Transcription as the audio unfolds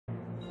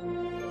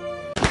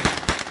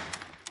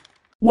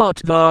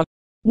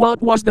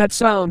What was that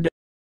sound?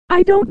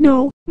 I don't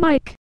know,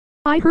 Mike.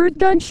 I heard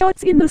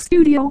gunshots in the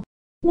studio.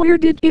 Where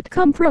did it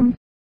come from?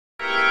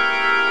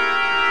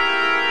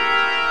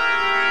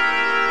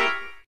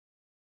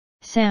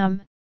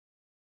 Sam.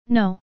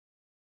 No.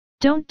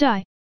 Don't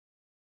die.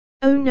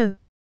 Oh no.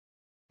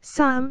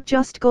 Sam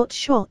just got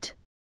shot.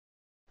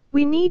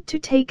 We need to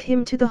take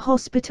him to the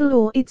hospital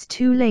or it's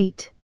too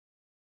late.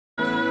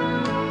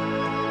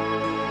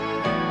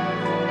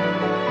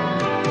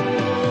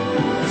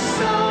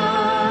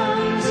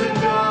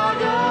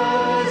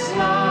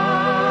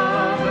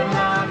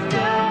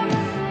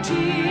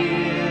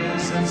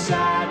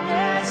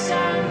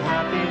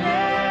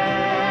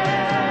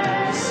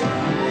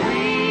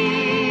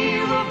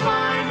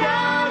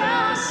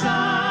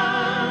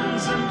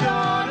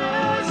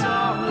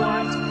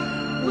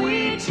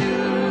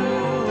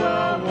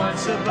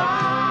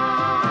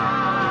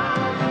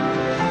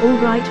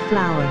 Alright,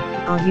 Flower,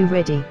 are you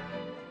ready?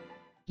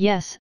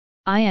 Yes,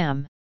 I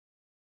am.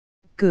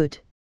 Good.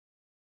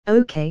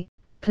 Okay,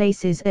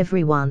 places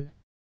everyone.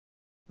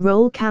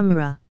 Roll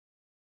camera.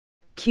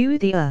 Cue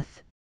the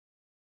Earth.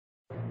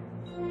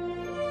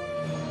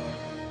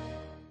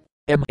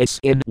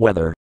 MSN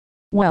weather.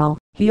 Well,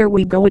 here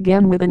we go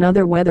again with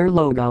another weather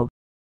logo.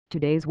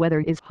 Today's weather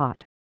is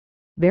hot.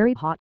 Very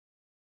hot.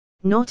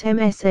 Not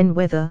MSN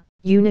weather,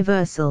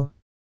 universal.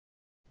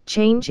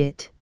 Change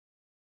it.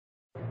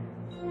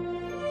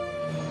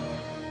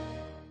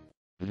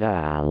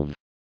 Valve.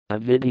 A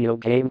video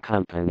game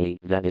company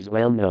that is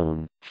well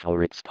known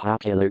for its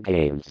popular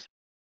games,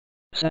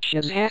 such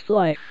as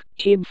Half-Life,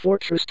 Team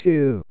Fortress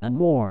 2, and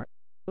more.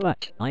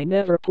 But I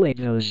never played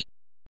those.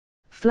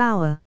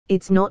 Flower,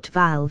 it's not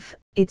Valve,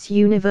 it's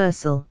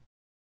universal.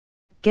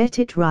 Get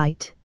it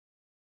right.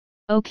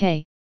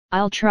 Okay,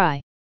 I'll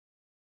try.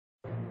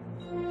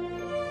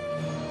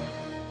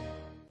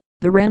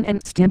 The Ren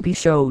and Stimpy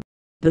Show.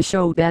 The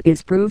show that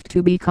is proved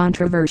to be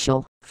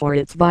controversial for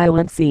its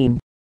violent scene.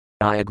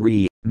 I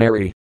agree,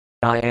 Mary.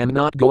 I am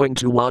not going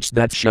to watch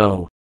that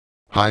show.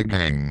 Hi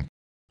gang.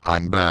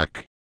 I'm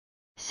back.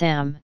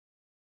 Sam.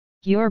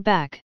 You're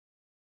back.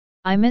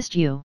 I missed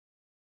you.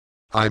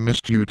 I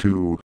missed you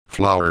too,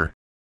 Flower.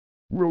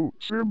 Well,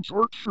 Sam's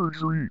heart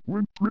surgery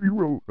went pretty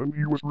well and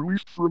he was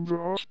released from the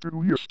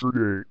hospital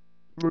yesterday.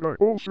 But I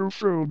also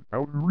found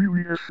out who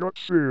really has shot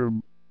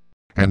Sam.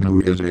 And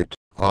who is it,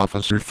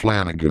 Officer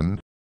Flanagan?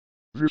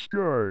 This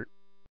guy.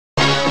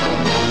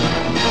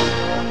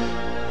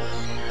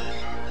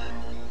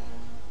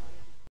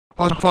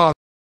 What?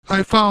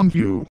 I found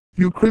you,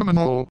 you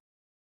criminal.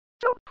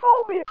 Don't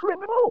call me a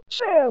criminal,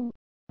 Sam.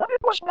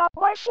 It was not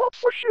my fault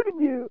for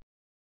shooting you.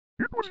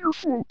 It was your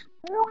fault,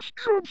 Morris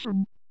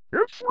Johnson.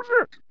 And for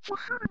that, for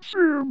shooting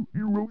Sam,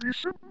 you will be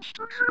sentenced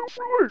to jail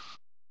for life.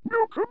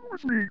 Now come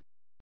with me.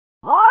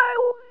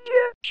 I'll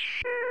get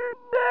you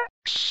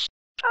next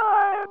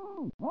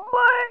time,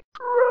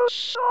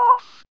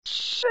 Microsoft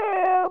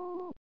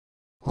Sam.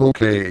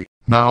 Okay,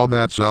 now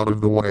that's out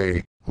of the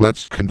way,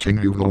 let's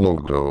continue the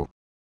logo.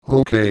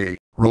 Okay,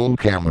 roll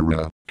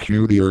camera,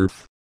 cue the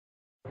Earth.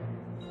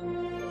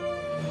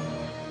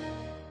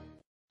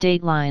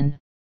 Dateline.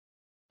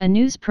 A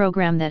news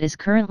program that is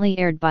currently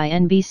aired by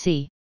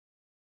NBC.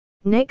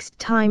 Next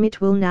time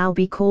it will now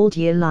be called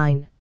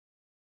Yearline.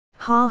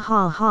 Ha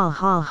ha ha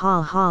ha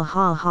ha ha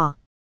ha ha.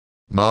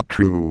 Not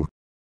true.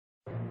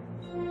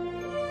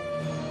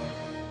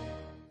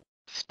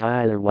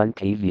 Styler One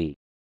TV.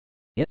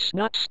 It's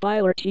not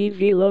Styler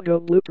TV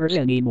logo bloopers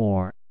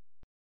anymore.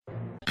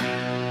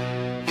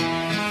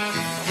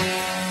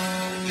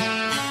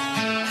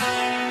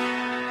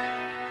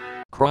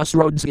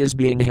 Crossroads is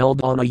being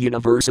held on a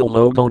Universal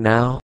logo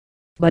now.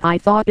 But I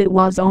thought it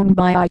was owned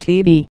by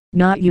ITV,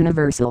 not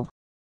Universal.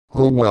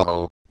 Oh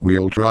well,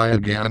 we'll try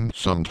again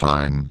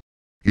sometime.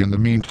 In the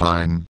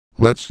meantime,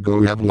 let's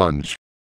go have lunch.